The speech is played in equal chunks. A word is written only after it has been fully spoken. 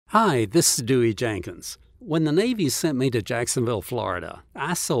Hi, this is Dewey Jenkins. When the Navy sent me to Jacksonville, Florida,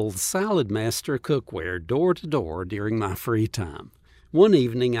 I sold Salad Master cookware door to door during my free time. One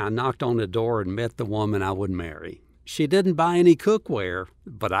evening, I knocked on the door and met the woman I would marry. She didn't buy any cookware,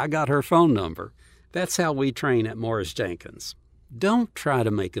 but I got her phone number. That's how we train at Morris Jenkins. Don't try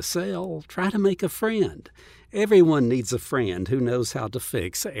to make a sale, try to make a friend. Everyone needs a friend who knows how to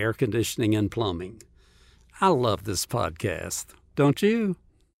fix air conditioning and plumbing. I love this podcast, don't you?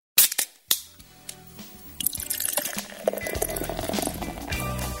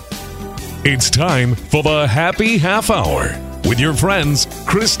 It's time for the Happy Half Hour with your friends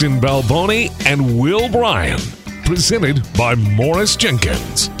Kristen Balboni and Will Bryan, presented by Morris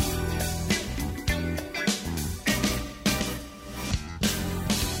Jenkins.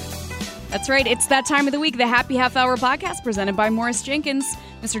 That's right. It's that time of the week, the Happy Half Hour podcast presented by Morris Jenkins.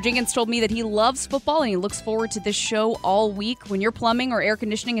 Mr. Jenkins told me that he loves football and he looks forward to this show all week. When your plumbing or air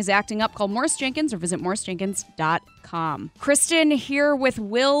conditioning is acting up, call Morris Jenkins or visit morrisjenkins.com. Kristen here with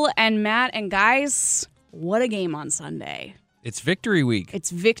Will and Matt. And guys, what a game on Sunday. It's victory week. It's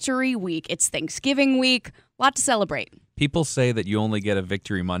victory week. It's Thanksgiving week. A lot to celebrate. People say that you only get a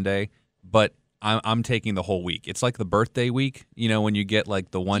victory Monday, but I'm taking the whole week. It's like the birthday week, you know, when you get like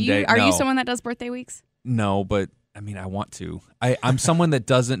the one day. Are you someone that does birthday weeks? No, but I mean, I want to. I'm someone that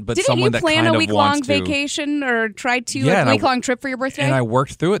doesn't, but someone that kind of Didn't you plan a week-long vacation or try to like a week-long trip for your birthday? And I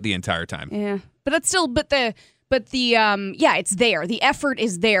worked through it the entire time. Yeah, but that's still, it's there. The effort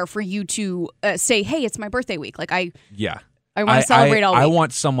is there for you to say, hey, it's my birthday week. Like I want to celebrate all week. I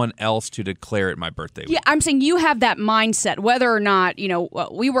want someone else to declare it my birthday week. Yeah, I'm saying you have that mindset, whether or not,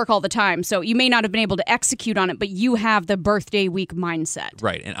 we work all the time, so you may not have been able to execute on it, but you have the birthday week mindset.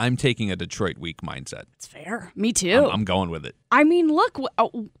 Right, and I'm taking a Detroit week mindset. It's fair. Me too. I'm going with it. I mean, look,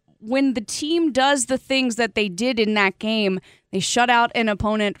 when the team does the things that they did in that game, they shut out an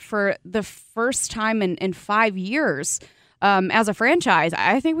opponent for the first time in 5 years. As a franchise,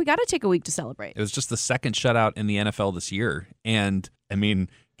 I think we got to take a week to celebrate. It was just the second shutout in the NFL this year. And, I mean,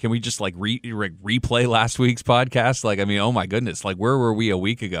 can we just, replay last week's podcast? Oh, my goodness. Where were we a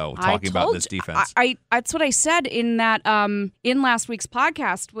week ago talking about this defense? That's what I said in that in last week's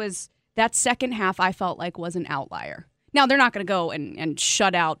podcast was that second half I felt like was an outlier. Now, they're not going to go and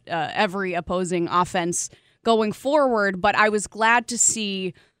shut out every opposing offense going forward, but I was glad to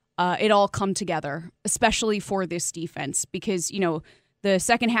see it all come together, especially for this defense, because, the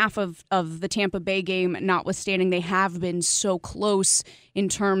second half of the Tampa Bay game, notwithstanding, they have been so close in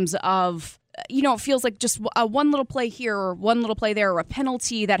terms of, it feels like just one little play here or one little play there or a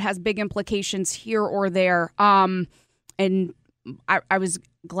penalty that has big implications here or there. And I was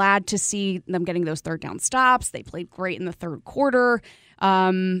glad to see them getting those third down stops. They played great in the third quarter. It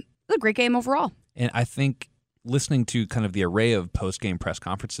was a great game overall. And I think listening to kind of the array of post-game press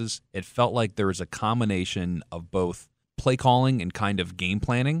conferences, it felt like there was a combination of both play calling and kind of game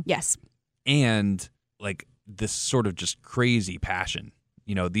planning. Yes. And this sort of just crazy passion.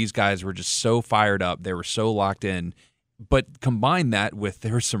 These guys were just so fired up. They were so locked in. But combine that with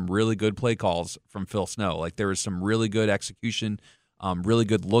there were some really good play calls from Phil Snow. There was some really good execution, really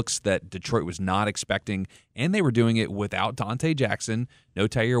good looks that Detroit was not expecting, and they were doing it without Dante Jackson, no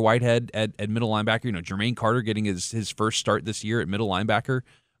Tahir Whitehead at middle linebacker. Jermaine Carter getting his first start this year at middle linebacker,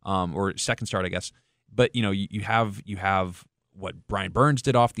 or second start, I guess. But you have what Brian Burns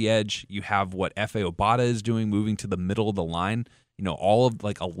did off the edge. You have what Efe Obada is doing, moving to the middle of the line. All of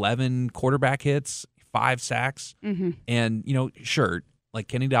 11 quarterback hits, 5 sacks, and sure,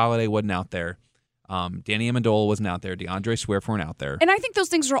 Kenny Golladay wasn't out there. Danny Amendola wasn't out there. DeAndre Swift weren't out there. And I think those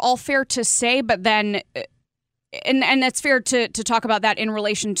things are all fair to say, but then, and it's fair to talk about that in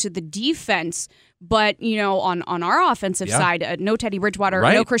relation to the defense. But, on our offensive side, no Teddy Bridgewater,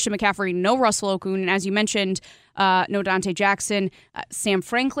 no Christian McCaffrey, no Russell Okung. And as you mentioned, no Dante Jackson. Sam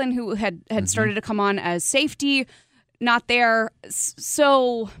Franklin, who had started to come on as safety, not there.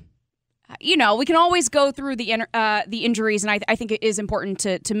 So, we can always go through the injuries, and I think it is important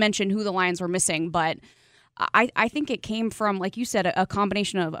to mention who the Lions were missing. But I think it came from, like you said, a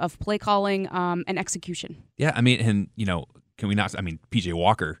combination of play calling and execution. Yeah, can we not? PJ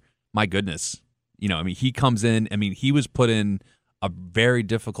Walker, my goodness. He comes in. He was put in a very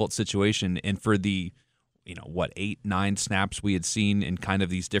difficult situation, and for the 8-9 snaps we had seen in kind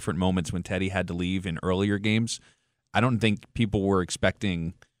of these different moments when Teddy had to leave in earlier games, I don't think people were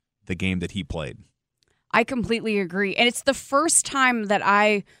expecting the game that he played. I completely agree. And it's the first time that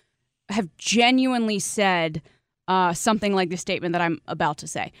I have genuinely said something like the statement that I'm about to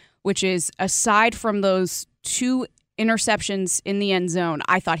say, which is, aside from those 2 interceptions in the end zone,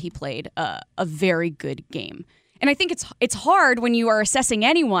 I thought he played a very good game. And I think it's hard when you are assessing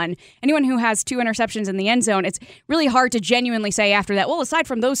anyone who has 2 interceptions in the end zone. It's really hard to genuinely say after that, well, aside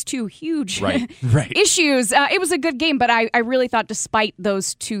from those 2 huge issues, it was a good game. But I really thought despite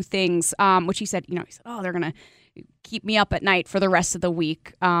those 2 things, which he said, oh, they're going to keep me up at night for the rest of the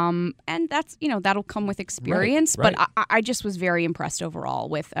week. And that's, that'll come with experience. Right. But I just was very impressed overall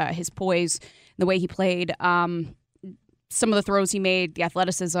with his poise, the way he played, some of the throws he made, the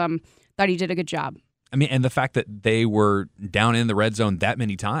athleticism. Thought he did a good job. I mean, and the fact that they were down in the red zone that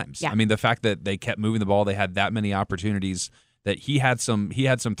many times. Yeah. I mean, the fact that they kept moving the ball, they had that many opportunities, that he had some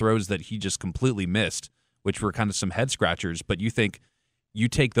throws that he just completely missed, which were kind of some head scratchers. But you think you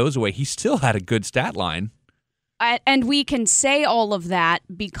take those away, he still had a good stat line. And we can say all of that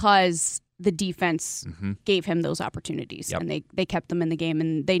because the defense gave him those opportunities, and they kept them in the game,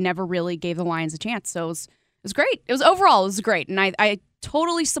 and they never really gave the Lions a chance. So it was great. It was great, and I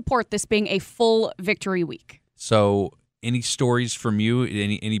totally support this being a full victory week. So, any stories from you?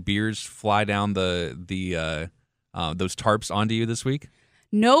 Any beers fly down those tarps onto you this week?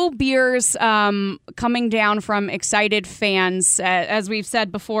 No beers coming down from excited fans. As we've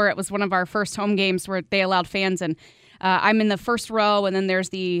said before, it was one of our first home games where they allowed fans, and I'm in the first row, and then there's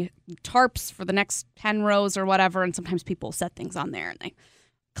the tarps for the next 10 rows or whatever, and sometimes people set things on there, and they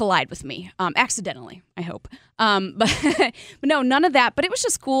collide with me, accidentally, I hope. But no, none of that. But it was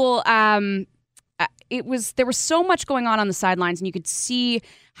just cool. There was so much going on the sidelines, and you could see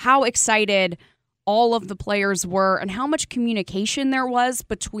how excited all of the players were and how much communication there was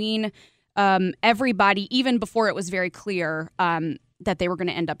between everybody, even before it was very clear that they were going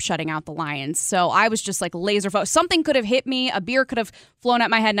to end up shutting out the Lions. So I was just like laser focused. Something could have hit me, a beer could have flown at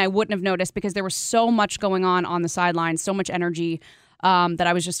my head, and I wouldn't have noticed because there was so much going on the sidelines, so much energy. That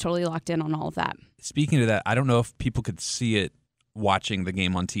I was just totally locked in on all of that. Speaking of that, I don't know if people could see it watching the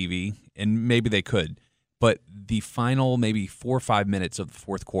game on TV, and maybe they could, but the final maybe 4 or 5 minutes of the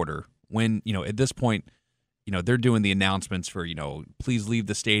fourth quarter, when, at this point, they're doing the announcements for, please leave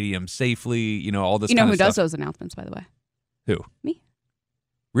the stadium safely, all this kind of stuff. You know who does those announcements, by the way? Who? Me.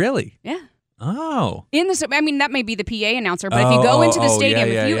 Really? Yeah. Oh. That may be the PA announcer, but if you go into the stadium,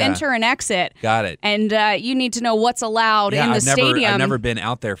 if you enter and exit. Got it. And you need to know what's allowed in the stadium. I've never been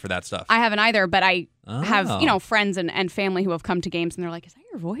out there for that stuff. I haven't either, but I have, friends and family who have come to games, and they're like, is that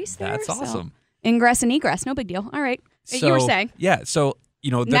your voice there? That's awesome. So, ingress and egress, no big deal. All right. So, you were saying. Yeah, so,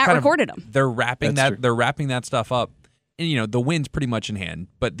 they're Matt kind recorded them. They're wrapping they're wrapping that stuff up. And, the win's pretty much in hand.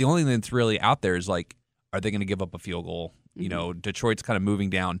 But the only thing that's really out there is, like, are they going to give up a field goal? Mm-hmm. Detroit's kind of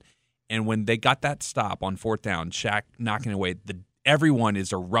moving down. And when they got that stop on fourth down, Shaq knocking away, everyone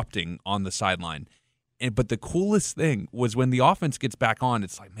is erupting on the sideline. But the coolest thing was when the offense gets back on,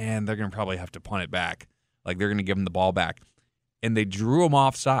 it's like, man, they're going to probably have to punt it back. Like, they're going to give them the ball back. And they drew them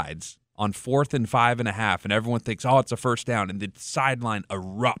off sides on 4th and 5.5, and everyone thinks, oh, it's a first down. And the sideline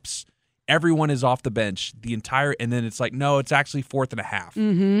erupts. Everyone is off the bench, and then it's like, no, it's actually 4th and a half,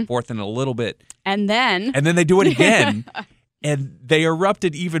 4th and a little bit. And then they do it again. And they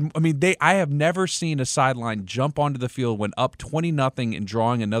erupted even. I mean, I have never seen a sideline jump onto the field when up 20-0 and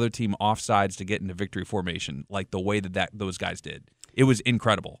drawing another team off sides to get into victory formation like the way that those guys did. It was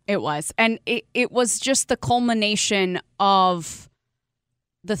incredible. It was. And it was just the culmination of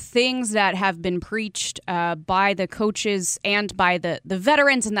the things that have been preached by the coaches and by the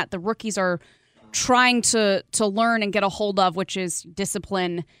veterans, and that the rookies are trying to learn and get a hold of, which is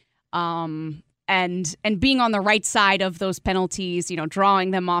discipline, and being on the right side of those penalties,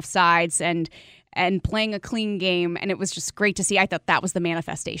 drawing them off sides and playing a clean game. And it was just great to see. I thought that was the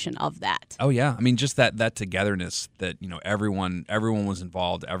manifestation of that. Oh, yeah. I mean, just that togetherness that, everyone was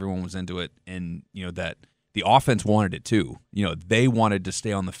involved, everyone was into it, and, that the offense wanted it too. They wanted to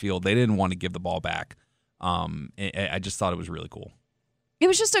stay on the field. They didn't want to give the ball back. I just thought it was really cool. It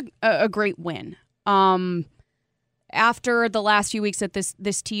was just a great win. After the last few weeks that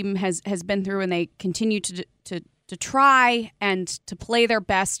this team has been through, and they continue to try and to play their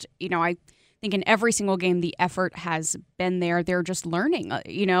best, I think in every single game the effort has been there. They're just learning,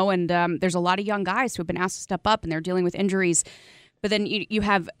 and there's a lot of young guys who have been asked to step up, and they're dealing with injuries. But then you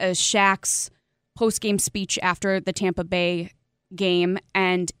have Shaq's post-game speech after the Tampa Bay game,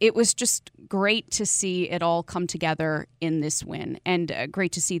 and it was just great to see it all come together in this win, and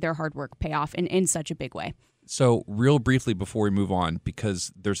great to see their hard work pay off in such a big way. So real briefly before we move on,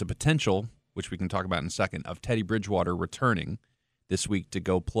 because there's a potential, which we can talk about in a second, of Teddy Bridgewater returning this week to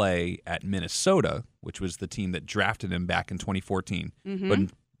go play at Minnesota, which was the team that drafted him back in 2014. Mm-hmm. But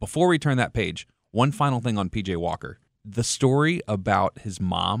before we turn that page, one final thing on P.J. Walker. The story about his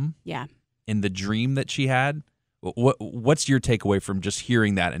mom and the dream that she had, what's your takeaway from just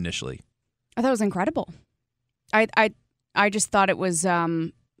hearing that initially? I thought it was incredible. I just thought it was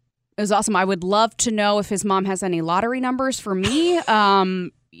awesome. I would love to know if his mom has any lottery numbers for me.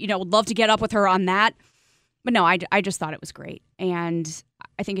 Would love to get up with her on that. But no, I just thought it was great. And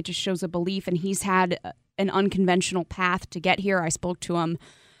I think it just shows a belief. And he's had an unconventional path to get here. I spoke to him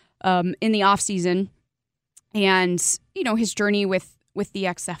in the offseason. And, his journey with the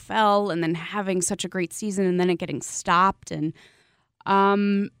XFL and then having such a great season and then it getting stopped. And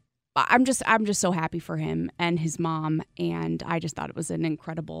I'm just so happy for him and his mom. And I just thought it was an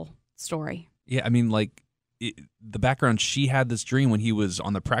incredible story. Yeah, I mean, the background, she had this dream when he was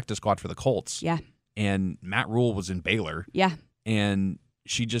on the practice squad for the Colts. Yeah. And Matt Rule was in Baylor. Yeah. And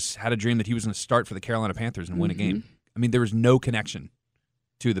she just had a dream that he was going to start for the Carolina Panthers and win a game. I mean, there was no connection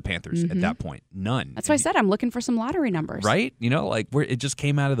to the Panthers at that point. None. That's why I said I'm looking for some lottery numbers. Right? Where it just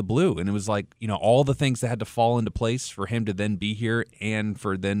came out of the blue. And it was all the things that had to fall into place for him to then be here and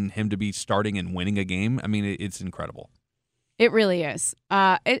for then him to be starting and winning a game. I mean, it's incredible. It really is.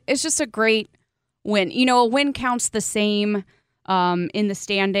 It's just a great win. A win counts the same in the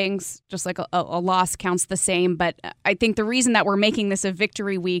standings, just like a loss counts the same. But I think the reason that we're making this a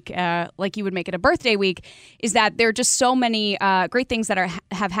victory week, like you would make it a birthday week, is that there are just so many great things that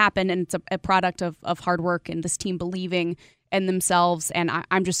have happened, and it's a product of hard work and this team believing in themselves. And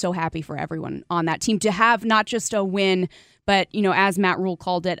I'm just so happy for everyone on that team to have not just a win, but, as Matt Rule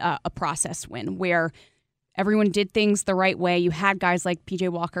called it, a process win where everyone did things the right way. You had guys like P.J.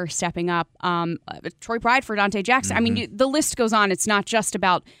 Walker stepping up, Troy Pride for Dante Jackson. I mean, the list goes on. It's not just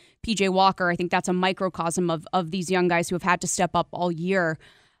about P.J. Walker. I think that's a microcosm of these young guys who have had to step up all year.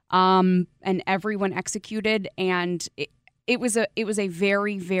 And everyone executed, and it was a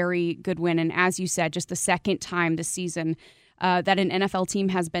very, very good win. And as you said, just the second time this season that an NFL team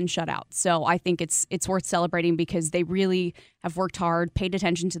has been shut out. So I think it's worth celebrating because they really have worked hard, paid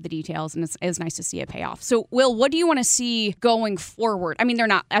attention to the details, and it's nice to see it pay off. So, Will, what do you want to see going forward? I mean, they're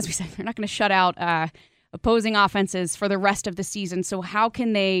not, as we said, they're not going to shut out opposing offenses for the rest of the season. So how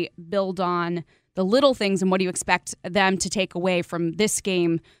can they build on the little things, and what do you expect them to take away from this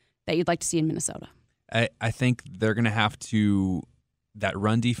game that you'd like to see in Minnesota? I think they're going to have to, that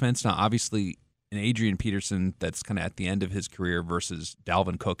run defense, now obviously an Adrian Peterson that's kind of at the end of his career versus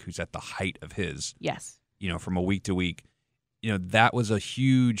Dalvin Cook, who's at the height of his. Yes. From a week to week. That was a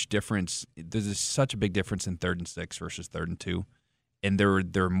huge difference. There's such a big difference in 3rd and 6 versus 3rd and 2. And there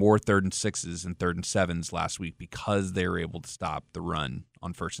were more 3rd and 6s and 3rd and 7s last week because they were able to stop the run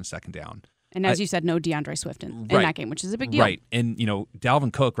on 1st and 2nd down. And as you said, no DeAndre Swift in that game, which is a big deal. Right. And,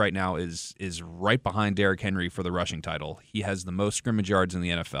 Dalvin Cook right now is right behind Derrick Henry for the rushing title. He has the most scrimmage yards in the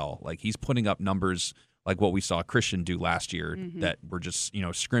NFL. He's putting up numbers like what we saw Christian do last year that were just,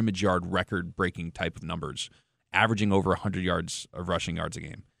 scrimmage yard record-breaking type of numbers, averaging over 100 yards of rushing yards a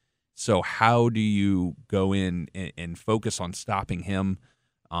game. So how do you go in and focus on stopping him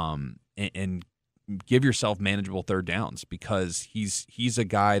and give yourself manageable 3rd downs? Because he's a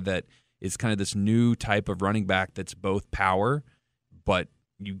guy that – is kind of this new type of running back that's both power, but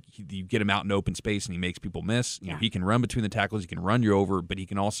you get him out in open space and he makes people miss. He can run between the tackles, he can run you over, but he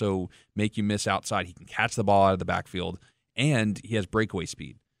can also make you miss outside. He can catch the ball out of the backfield, and he has breakaway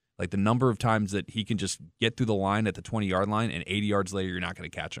speed. The number of times that he can just get through the line at the 20-yard line, and 80 yards later you're not going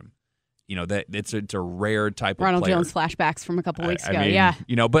to catch him. That it's a rare type of player. Ronald Jones flashbacks from a couple weeks ago.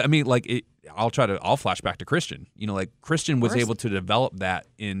 But I mean, I'll flash back to Christian. Christian was able to develop that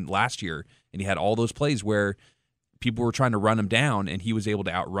in last year, and he had all those plays where people were trying to run him down, and he was able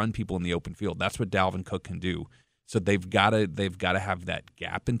to outrun people in the open field. That's what Dalvin Cook can do. So they've got to have that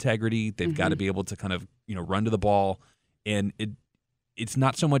gap integrity. They've got to be able to kind of run to the ball, and it's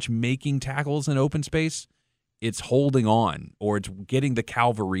not so much making tackles in open space. It's holding on, or it's getting the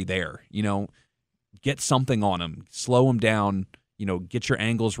cavalry there. Get something on them, slow them down. Get your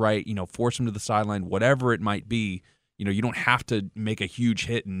angles right. Force them to the sideline, whatever it might be. You don't have to make a huge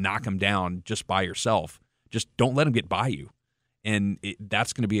hit and knock them down just by yourself. Just don't let them get by you, and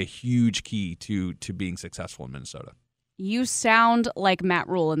that's going to be a huge key to being successful in Minnesota. You sound like Matt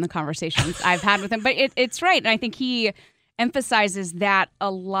Rule in the conversations I've had with him, but it's right, and I think he emphasizes that a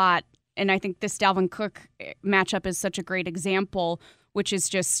lot. And I think this Dalvin Cook matchup is such a great example, which is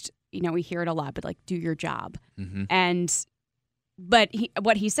just, we hear it a lot, but do your job. But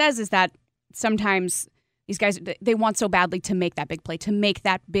what he says is that sometimes these guys, they want so badly to make that big play, to make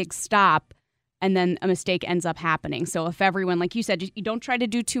that big stop, and then a mistake ends up happening. So if everyone, like you said, you don't try to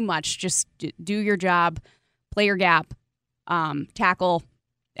do too much, just do your job, play your gap, tackle,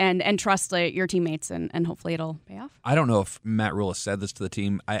 and trust your teammates, and hopefully it'll pay off. I don't know if Matt Rule has said this to the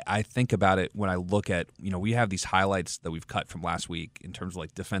team. I think about it when I look at, we have these highlights that we've cut from last week in terms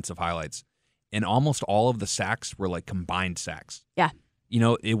of defensive highlights, and almost all of the sacks were like combined sacks. Yeah.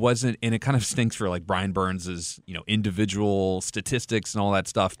 It wasn't, and it kind of stinks for like Brian Burns' individual statistics and all that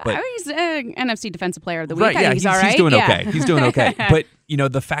stuff. But he's an NFC Defensive Player of the Week. right, I think he's all right. He's doing okay. He's doing okay. But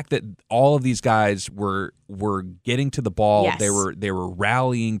the fact that all of these guys were getting to the ball, Yes. they were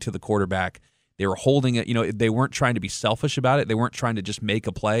rallying to the quarterback. They were holding it. They weren't trying to be selfish about it. They weren't trying to just make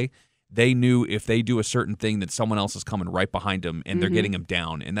a play. They knew if they do a certain thing that someone else is coming right behind them and they're getting them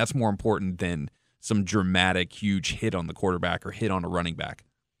down, and that's more important than some dramatic, huge hit on the quarterback or hit on a running back.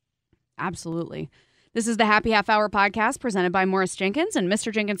 Absolutely. This is the Happy Half Hour podcast presented by Morris Jenkins. And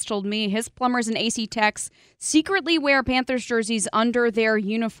Mr. Jenkins told me his plumbers and AC techs secretly wear Panthers jerseys under their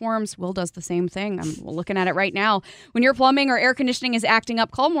uniforms. Will does the same thing. I'm looking at it right now. When your plumbing or air conditioning is acting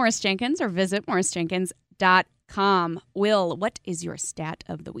up, call Morris Jenkins or visit morrisjenkins.com. Will, what is your stat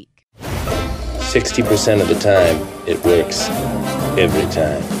of the week? 60% of the time, it works every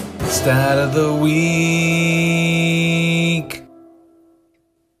time. Stat of the week.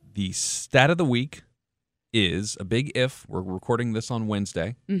 The stat of the week is a big if. We're recording this on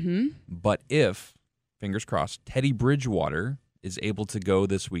Wednesday. But if, fingers crossed, Teddy Bridgewater is able to go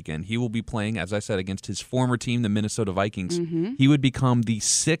this weekend, he will be playing, as I said, against his former team, the Minnesota Vikings. He would become the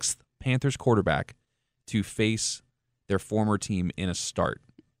 6th Panthers quarterback to face their former team in a start.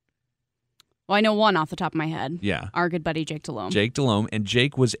 Well, I know one off the top of my head. Yeah. Our good buddy Jake Delhomme. Jake Delhomme, and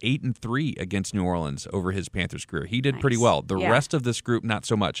Jake was 8-3 against New Orleans over his Panthers career. He did pretty well. The rest of this group, not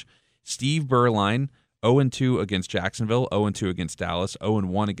so much. Steve Berline, 0-2 against Jacksonville, 0-2 against Dallas,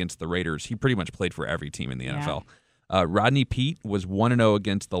 0-1 against the Raiders. He pretty much played for every team in the NFL. Rodney Peete was 1-0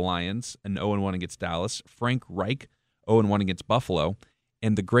 against the Lions and 0-1 against Dallas. Frank Reich, 0-1 against Buffalo.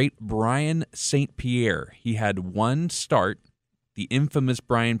 And the great Brian St. Pierre, he had one start, the infamous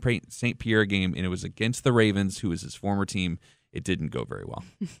Brian St. Pierre game, and it was against the Ravens, who was his former team. It didn't go very well.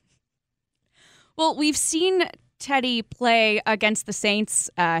 Well, we've seen Teddy play against the Saints.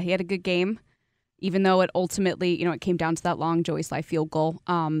 He had a good game, even though it ultimately, it came down to that long Joey Slye field goal,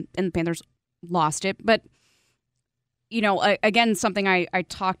 and the Panthers lost it. But, again, something I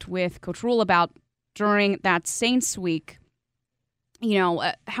talked with Coach Rule about during that Saints week,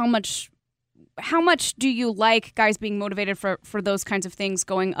 how much do you like guys being motivated for those kinds of things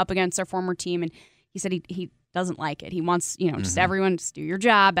going up against their former team? And he said he doesn't like it. He wants, just everyone to do your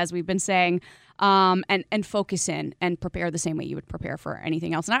job, as we've been saying, and focus in and prepare the same way you would prepare for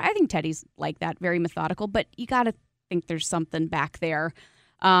anything else. And I think Teddy's like that, very methodical, but you got to think there's something back there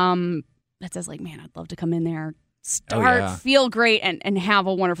that says, like, man, I'd love to come in there, start, feel great, and have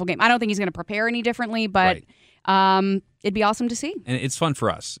a wonderful game. I don't think he's going to prepare any differently, but it'd be awesome to see. And it's fun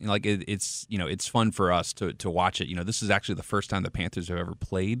for us. It's fun for us to watch it. This is actually the first time the Panthers have ever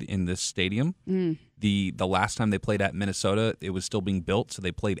played in this stadium. The last time they played at Minnesota, it was still being built, so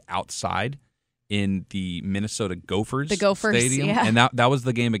they played outside in the Minnesota Gophers stadium. Yeah. And that was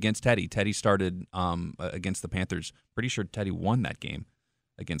the game against Teddy. Teddy started against the Panthers. Pretty sure Teddy won that game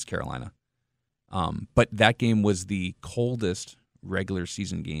against Carolina. But that game was the coldest regular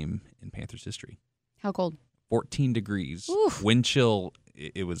season game in Panthers history. How cold? 14 degrees. Oof. Wind chill,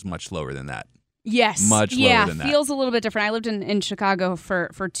 it was much lower than that. Yes. Much lower than that. Yeah, feels a little bit different. I lived in Chicago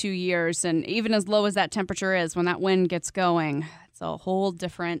for 2 years, and even as low as that temperature is, when that wind gets going, it's a whole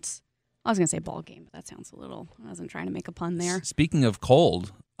different, I was going to say ball game, but that sounds a little, I wasn't trying to make a pun there. Speaking of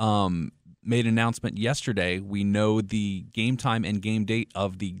cold, made an announcement yesterday. We know the game time and game date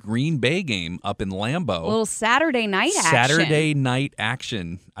of the Green Bay game up in Lambeau. A little Saturday night action. Saturday night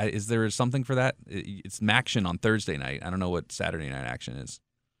action. Is there something for that? It's Maction on Thursday night. I don't know what Saturday night action is.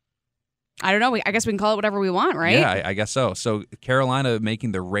 I don't know. I guess we can call it whatever we want, right? Yeah, I guess so. So Carolina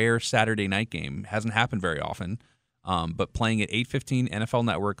making the rare Saturday night game. Hasn't happened very often. But playing at 8:15 NFL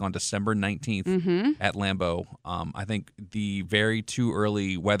Network on December 19th at Lambeau. I think the very too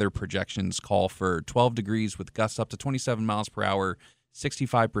early weather projections call for 12 degrees with gusts up to 27 miles per hour,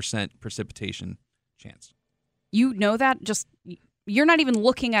 65% precipitation chance. You know that? Just you're not even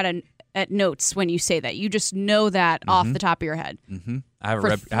looking at notes when you say that. You just know that off the top of your head. Mm-hmm. I have For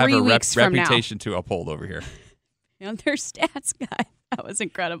a 3 weeks from now. reputation to uphold over here. Their stats guy. That was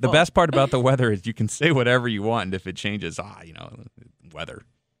incredible. The best part about the weather is you can say whatever you want, and if it changes, weather.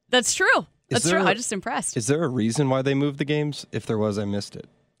 That's true. That's true. I'm just impressed. Is there a reason why they moved the games? If there was, I missed it.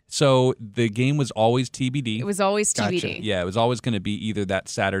 So the game was always TBD. It was always TBD. Gotcha. Yeah, it was always going to be either that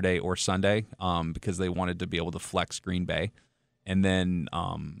Saturday or Sunday because they wanted to be able to flex Green Bay. And then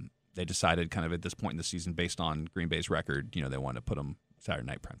they decided kind of at this point in the season, based on Green Bay's record, they wanted to put them Saturday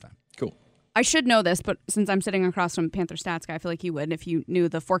night primetime. Cool. I should know this, but since I'm sitting across from Panther Stats guy, I feel like you would if you knew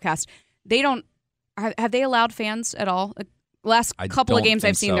the forecast. They don't have they allowed fans at all Last I couple of don't games think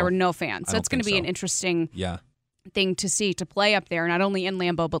I've seen, so. there were no fans. I So don't it's going to think be so. an interesting Yeah, thing to see, to play up there, not only in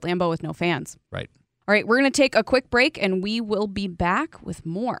Lambeau, but Lambeau with no fans. right. All right, we're going to take a quick break, and we will be back with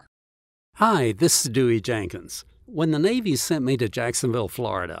more. Hi, this is Dewey Jenkins. When the Navy sent me to Jacksonville,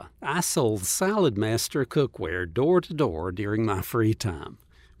 Florida, I sold Salad Master cookware door to door during my free time.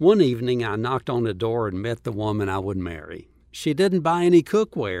 One evening, I knocked on the door and met the woman I would marry. She didn't buy any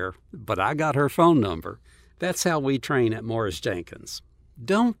cookware, but I got her phone number. That's how we train at Morris Jenkins.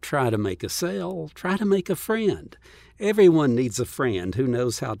 Don't try to make a sale, try to make a friend. Everyone needs a friend who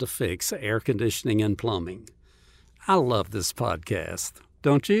knows how to fix air conditioning and plumbing. I love this podcast,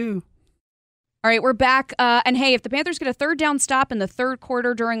 don't you? All right, we're back. And hey, if the Panthers get a third down stop in the third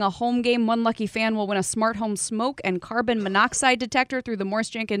quarter during a home game, one lucky fan will win a smart home smoke and carbon monoxide detector through the Morris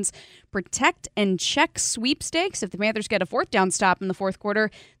Jenkins Protect and Check sweepstakes. If the Panthers get a fourth down stop in the fourth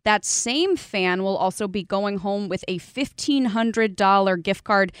quarter, that same fan will also be going home with a $1,500 gift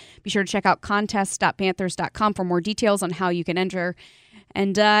card. Be sure to check out contest.panthers.com for more details on how you can enter.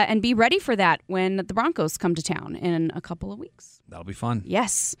 And be ready for that when the Broncos come to town in a couple of weeks. That'll be fun.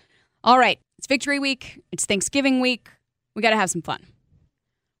 Yes. All right. It's Victory Week. It's Thanksgiving week. We got to have some fun.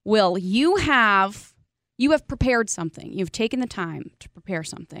 Will, you have prepared something. You've taken the time to prepare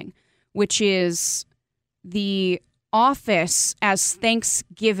something, which is the Office as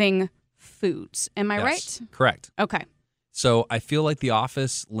Thanksgiving foods. Am I Yes, right? Correct. Okay. So I feel like The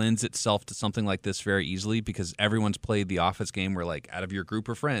Office lends itself to something like this very easily because everyone's played the Office game where, like, out of your group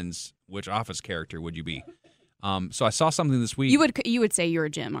of friends, which Office character would you be? So I saw something this week. You would say you're a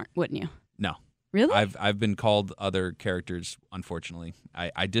Jim, wouldn't you? No. Really? I've been called other characters, unfortunately.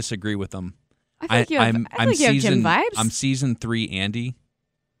 I disagree with them. I think you have Jim vibes. I'm season 3 Andy.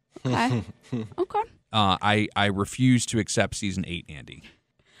 Okay. Okay. I refuse to accept season 8 Andy.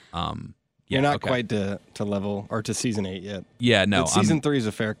 You're not okay. quite to level or to season 8 yet. Yeah, no. But season 3 is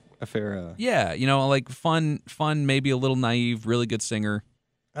a fair. Yeah, like fun, maybe a little naive, really good singer.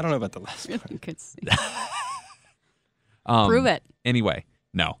 I don't know about the last one. Really good. Prove it. Anyway,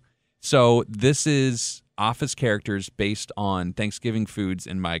 no. So this is Office characters based on Thanksgiving foods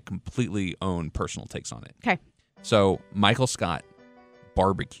and my completely own personal takes on it. Okay. So Michael Scott,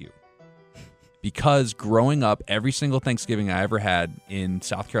 barbecue. Because growing up, every single Thanksgiving I ever had in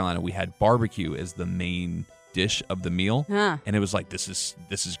South Carolina, we had barbecue as the main dish of the meal. Huh. And it was like, this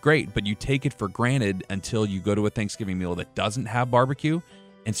is great, but you take it for granted until you go to a Thanksgiving meal that doesn't have barbecue.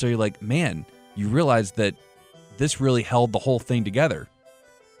 And so you're like, man, you realize that this really held the whole thing together.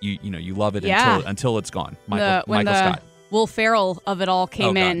 You love it until it's gone. Michael Scott. Will Ferrell of it all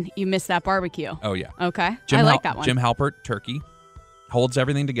came God. in, you missed that barbecue. Oh, yeah. Okay. I like that one. Jim Halpert, turkey, holds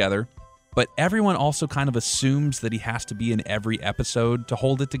everything together. But everyone also kind of assumes that he has to be in every episode to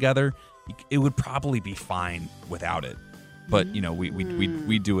hold it together. It would probably be fine without it. But,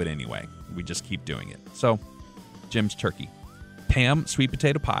 we do it anyway. We just keep doing it. So, Jim's turkey. Pam, sweet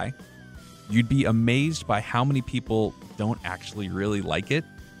potato pie. You'd be amazed by how many people don't actually really like it.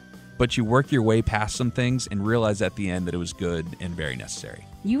 But you work your way past some things and realize at the end that it was good and very necessary.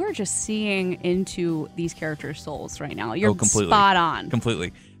 You are just seeing into these characters' souls right now. You're completely. spot on.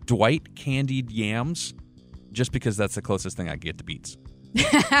 Completely. Dwight, candied yams, just because that's the closest thing I can get to beets.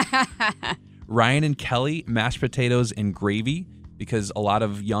 Ryan and Kelly, mashed potatoes and gravy, because a lot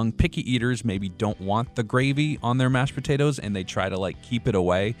of young picky eaters maybe don't want the gravy on their mashed potatoes and they try to keep it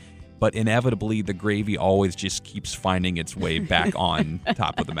away. But inevitably, the gravy always just keeps finding its way back on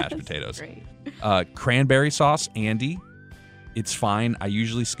top of the mashed potatoes. Great. Cranberry sauce, Andy. It's fine. I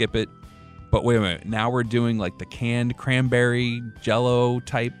usually skip it. But wait a minute. Now we're doing the canned cranberry Jell-O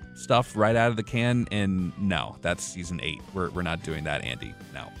type stuff right out of the can. And no, that's season 8. We're not doing that, Andy.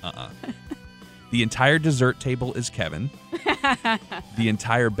 No. The entire dessert table is Kevin. The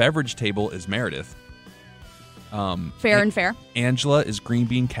entire beverage table is Meredith. Fair and fair. Angela is green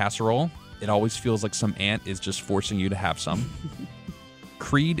bean casserole. It always feels like some aunt is just forcing you to have some.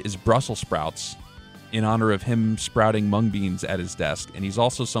 Creed is Brussels sprouts in honor of him sprouting mung beans at his desk. And he's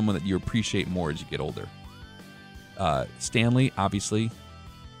also someone that you appreciate more as you get older. Stanley, obviously.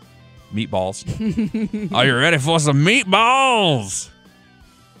 Meatballs. Are you ready for some meatballs?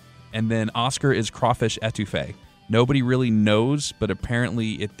 And then Oscar is crawfish etouffee. Nobody really knows, but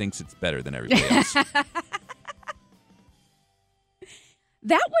apparently it thinks it's better than everybody else.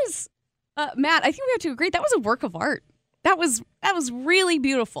 That was, Matt, I think we have to agree, that was a work of art. That was really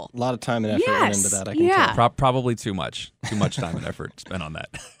beautiful. A lot of time and effort went into that, I can yeah. tell. Probably too much. Too much time and effort spent on that.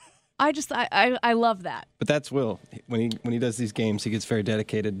 I love that. But that's Will. When he does these games, he gets very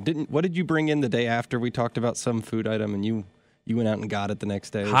dedicated. What did you bring in the day after we talked about some food item and you You went out and got it the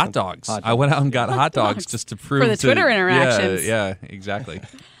next day. or Hot something. dogs. I went out and got hot dogs just to prove the Twitter interactions. Yeah, exactly.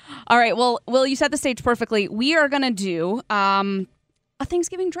 All right. Well, Will, you set the stage perfectly. We are going to do a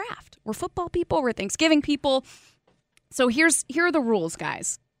Thanksgiving draft. We're football people. We're Thanksgiving people. So here are the rules,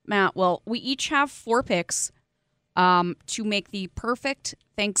 guys. Matt, well, we each have 4 picks to make the perfect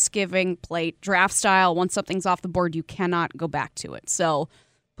Thanksgiving plate draft style. Once something's off the board, you cannot go back to it. So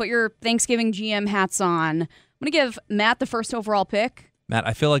put your Thanksgiving GM hats on. I'm going to give Matt the first overall pick. Matt,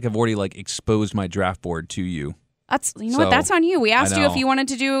 I feel like I've already exposed my draft board to you. What? That's on you. We asked you if you wanted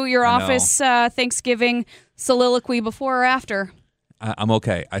to do your office Thanksgiving soliloquy before or after. I'm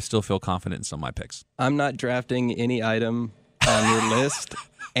okay. I still feel confident in some of my picks. I'm not drafting any item on your list,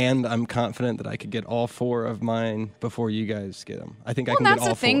 and I'm confident that I could get all 4 of mine before you guys get them. I think I can get all 4.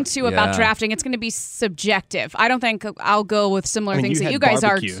 That's the thing, too, about drafting. It's going to be subjective. I don't think I'll go with similar things that you guys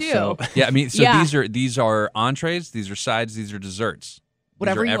are, too. So. Yeah, I mean, these are entrees, these are sides, these are desserts.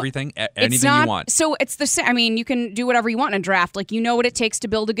 Whatever these are everything, anything you want. So it's the same. I mean, you can do whatever you want in a draft. You know what it takes to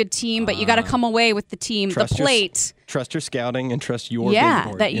build a good team, but you got to come away with the team, the plate. Trust your scouting and trust your big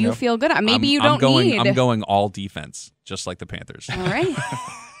board, that you feel good at. Maybe I'm going all defense, just like the Panthers. All right.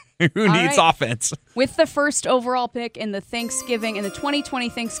 Who needs offense? With the first overall pick in the 2020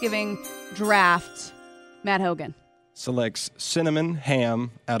 Thanksgiving draft, Matt Hogan selects cinnamon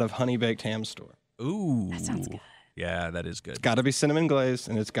ham out of Honey Baked Ham Store. Ooh. That sounds good. Yeah, that is good. It's got to be cinnamon glazed,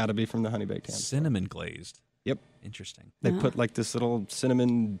 and it's got to be from the Honey Baked Ham. Cinnamon glazed. Yep. Interesting. They put this little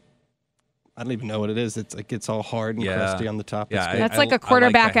cinnamon. I don't even know what it is. It's all hard and crusty on the top. Yeah, that's like a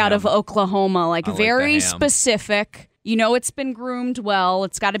quarterback out of Oklahoma. Very specific. You know it's been groomed well.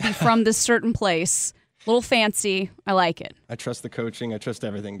 It's got to be from this certain place. A little fancy. I like it. I trust the coaching. I trust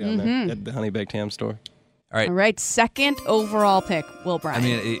everything down there at the Honey Baked Ham Store. All right. Second overall pick, Will Bryan. I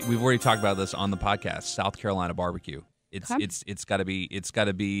mean, we've already talked about this on the podcast. South Carolina barbecue. It's got to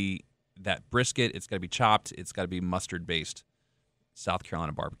be that brisket. It's got to be chopped. It's got to be mustard based. South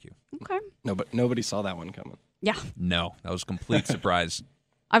Carolina barbecue. Okay. No, but nobody saw that one coming. Yeah. No, that was a complete surprise.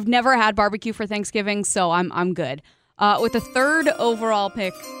 I've never had barbecue for Thanksgiving, so I'm good. With the third overall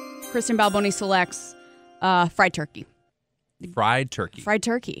pick, Kristen Balboni selects fried turkey. Fried turkey. Fried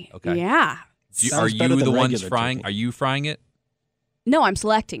turkey. Okay. Yeah. Are you the ones frying? Turkey. Are you frying it? No, I'm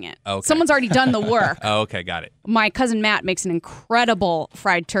selecting it. Okay. Someone's already done the work. Oh, okay, got it. My cousin Matt makes an incredible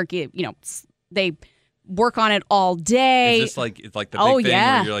fried turkey. They work on it all day. Is this it's the big thing where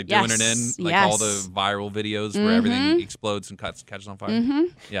you're doing it in all the viral videos where everything explodes and catches on fire? Mm-hmm.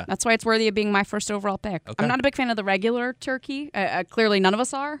 Yeah. That's why it's worthy of being my first overall pick. Okay. I'm not a big fan of the regular turkey. Clearly none of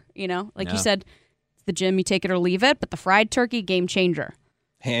us are. You said, it's the gym, you take it or leave it, but the fried turkey, game changer.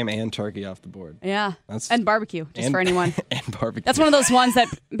 Ham and turkey off the board. Yeah. And barbecue, for anyone. And barbecue. That's one of those ones that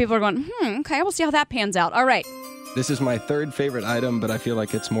people are going, okay, we'll see how that pans out. All right. This is my third favorite item, but I feel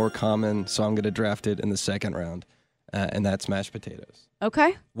like it's more common, so I'm going to draft it in the second round, and that's mashed potatoes.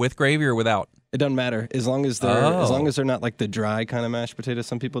 Okay. With gravy or without? It doesn't matter as long as they're not like the dry kind of mashed potatoes.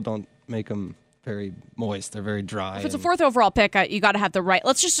 Some people don't make them very moist; they're very dry. If it's a fourth overall pick, you got to have the right.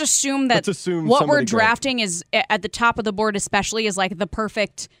 Let's just assume that what we're drafting is at the top of the board, especially, is the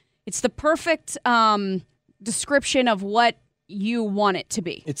perfect. It's the perfect description of what you want it to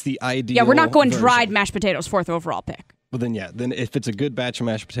be. It's the ideal. Yeah, we're not going version. dried mashed potatoes, fourth overall pick. Well, then if it's a good batch of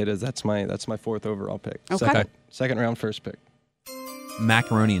mashed potatoes, that's my fourth overall pick. Okay. Second round, first pick.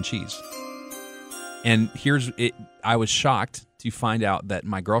 Macaroni and cheese. And here's it. I was shocked to find out that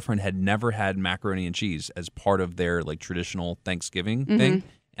my girlfriend had never had macaroni and cheese as part of their traditional Thanksgiving thing.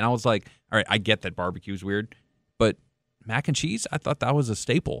 And I was like, all right, I get that barbecue's weird, but mac and cheese, I thought that was a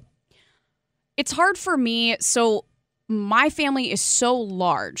staple. It's hard for me. So my family is so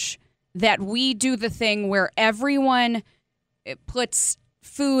large that we do the thing where everyone puts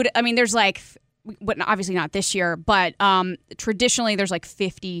food. I mean, there's but obviously not this year, but traditionally there's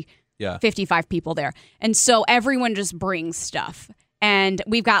 50, 55 people there. And so everyone just brings stuff. And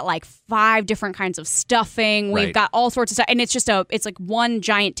we've got 5 different kinds of stuffing. We've got all sorts of stuff. And it's just it's one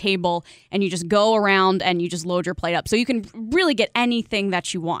giant table, and you just go around and you just load your plate up. So you can really get anything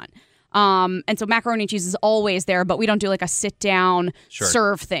that you want. And so macaroni and cheese is always there, but we don't do a sit down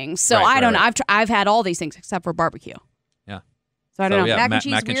serve thing. So I don't know. I've had all these things except for barbecue. Yeah. So I don't know. Yeah, mac and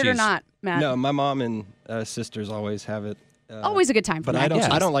cheese, weird or not, Matt? No, my mom and sisters always have it. Always a good time for but mac and cheese.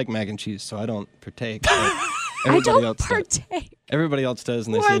 I don't like mac and cheese, so I don't partake. I don't partake. Everybody else does,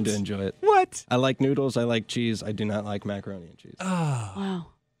 and they seem to enjoy it. What? I like noodles. I like cheese. I do not like macaroni and cheese. Oh. Wow.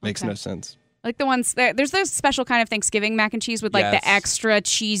 Makes no sense. Like the ones there's this special kind of Thanksgiving mac and cheese with the extra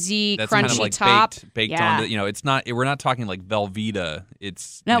cheesy, that's crunchy kind of top. Baked on the, it's not, we're not talking Velveeta.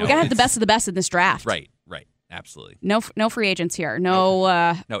 It's we gotta have the best of the best in this draft. Right. Absolutely. No free agents here.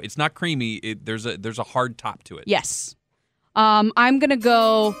 No. No, it's not creamy. There's a hard top to it. Yes. I'm going to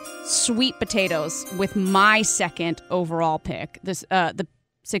go sweet potatoes with my second overall pick. The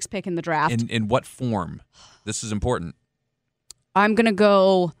 6th pick in the draft. In what form? This is important. I'm going to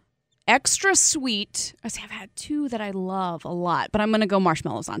go extra sweet. I've had 2 that I love a lot, but I'm going to go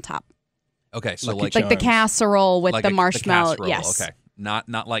marshmallows on top. Okay, so Lucky Like the Charms. casserole with like the a- marshmallow. casserole, Yes. Okay.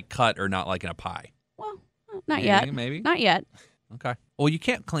 Not like cut or not like in a pie. Well, not yet. Maybe. Not yet. Okay. Well, you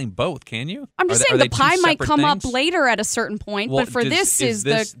can't claim both, can you? I'm just Are saying they the two pie might separate come up things? later at a certain point, Well, but for this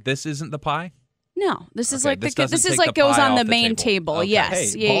this isn't the pie? no. This is Okay, like this this doesn't is take like the goes pie on the off the main table. table. Okay.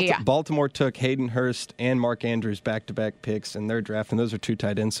 Yes. Hey, Yeah. Baltimore took Hayden Hurst and Mark Andrews back-to-back picks in their draft, and those are 2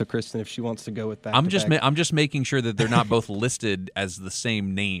 tight ends. So, Kristen, if she wants to go with back-to-back, I'm just making sure that they're not both listed as the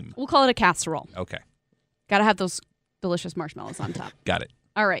same name. We'll call it a casserole. Okay. Got to have those delicious marshmallows on top. Got it.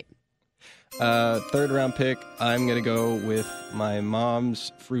 All right. 3rd round pick, I'm going to go with my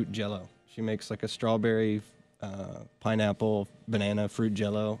mom's fruit jello. She makes like a strawberry, pineapple, banana fruit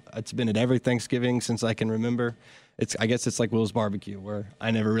jello. It's been at every Thanksgiving since I can remember. I guess it's like Will's Barbecue, where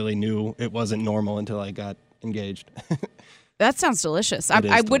I never really knew it wasn't normal until I got engaged. That sounds delicious. It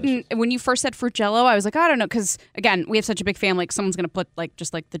is I wouldn't. When you first said fruit jello, I was like, I don't know, because again, we have such a big family. Someone's going to put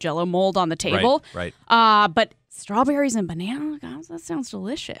just the jello mold on the table. Right. But strawberries and banana, God, that sounds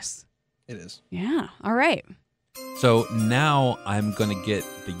delicious. It is. Yeah. All right. So now I'm going to get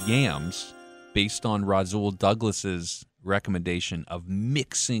the yams based on Razul Douglas's recommendation of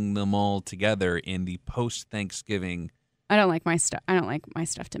mixing them all together in the post-Thanksgiving. I don't like my stuff. I don't like my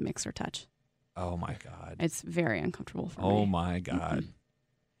stuff to mix or touch. Oh, my God. It's very uncomfortable for me. Oh, my God.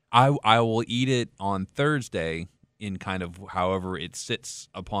 I will eat it on Thursday in kind of however it sits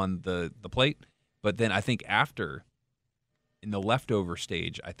upon the plate. But then I think after, in the leftover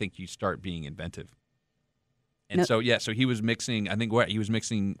stage, I think you start being inventive. And No. so he was mixing, I think he was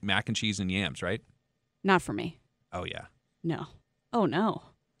mixing mac and cheese and yams, right? Not for me. Oh, yeah. No. Oh no.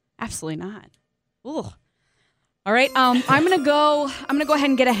 Absolutely not. Ugh. All right. I'm gonna go ahead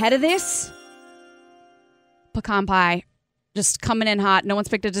and get ahead of this. Pecan pie. Just coming in hot. No one's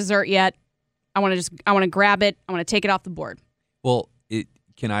picked a dessert yet. I want to grab it. I want to take it off the board. Well,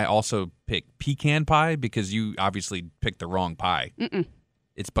 can I also pick pecan pie? Because you obviously picked the wrong pie. Mm-mm.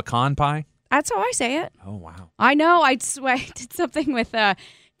 It's pecan pie? That's how I say it. Oh, wow. I know. I did something with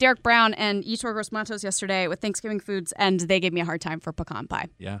Derek Brown and Yitor Gross-Matos yesterday with Thanksgiving foods, and they gave me a hard time for pecan pie.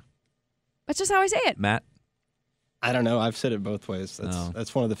 Yeah. That's just how I say it. Matt? I don't know. I've said it both ways.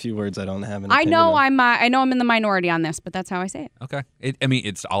 That's one of the few words I don't have an I opinion know on. I know I'm in the minority on this, but that's how I say it. Okay.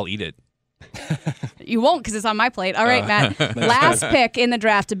 I'll eat it. You won't because it's on my plate. All right, Matt. Last pick in the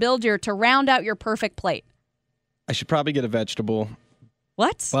draft to round out your perfect plate. I should probably get a vegetable,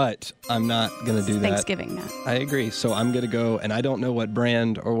 What? but I'm not going to do that. Thanksgiving, Matt. I agree. So I'm going to go, and I don't know what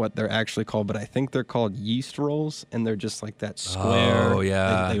brand or what they're actually called, but I think they're called yeast rolls, and they're just like that square. Oh,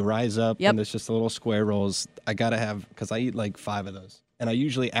 yeah. They rise up, Yep. and it's just the little square rolls. I got to have, because I eat like 5 of those. And I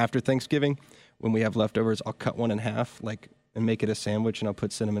usually, after Thanksgiving, when we have leftovers, I'll cut one in half, and make it a sandwich, and I'll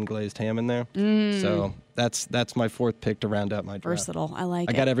put cinnamon glazed ham in there. So that's my 4th pick to round out my draft. Versatile. I like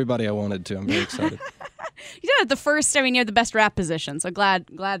I it. got everybody I wanted to. I'm very excited. You did it the first. I mean, you have the best draft position, so glad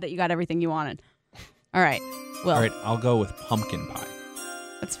that you got everything you wanted. All right. Well, All right. I'll go with pumpkin pie.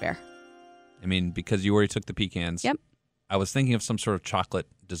 that's fair. Because you already took the pecans. Yep. I was thinking of some sort of chocolate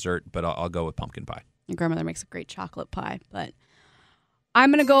dessert, but I'll go with pumpkin pie. Your grandmother makes a great chocolate pie, but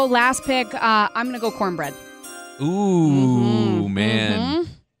I'm going to go last pick. I'm going to go cornbread. Ooh, man. Mhm.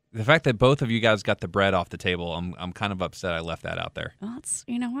 The fact that both of you guys got the bread off the table, I'm kind of upset I left that out there. Well,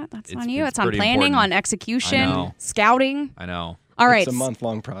 you know what? That's It's- on you. it's It's on pretty planning, important. on execution, I know. scouting. I know. All right. It's a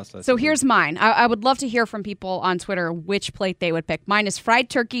month-long process. So here's mine. I would love to hear from people on Twitter which plate they would pick. Mine is fried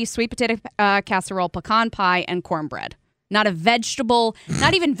turkey, sweet potato casserole, pecan pie, and cornbread. Not a vegetable,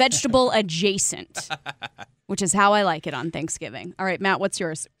 not even vegetable adjacent, which is how I like it on Thanksgiving. All right, Matt, what's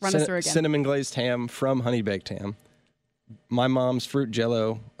yours? Run us through again. Cinnamon glazed ham from Honey Baked Ham. My mom's fruit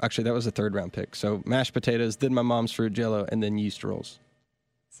jello. Actually, that was a 3rd-round pick. So mashed potatoes, then my mom's fruit jello, and then yeast rolls.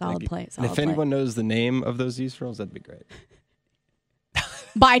 Solid plate. And Solid if plate. anyone knows the name of those yeast rolls, that'd be great.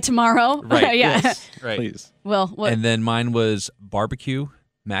 By tomorrow. Right, yeah. Yes, Right. please. Well, what? And then mine was barbecue,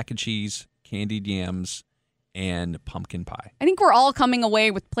 mac and cheese, candied yams, and pumpkin pie. I think we're all coming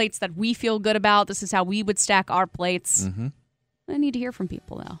away with plates that we feel good about. This is how we would stack our plates. Mm-hmm. I need to hear from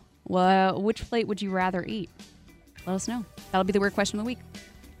people now. Well, which plate would you rather eat? Let us know. That'll be the weird question of the week.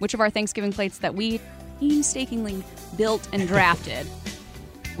 Which of our Thanksgiving plates that we painstakingly built and drafted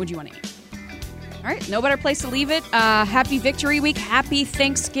would you want to eat? All right, no better place to leave it. Happy Victory Week. Happy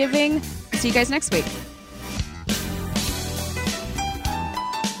Thanksgiving. See you guys next week.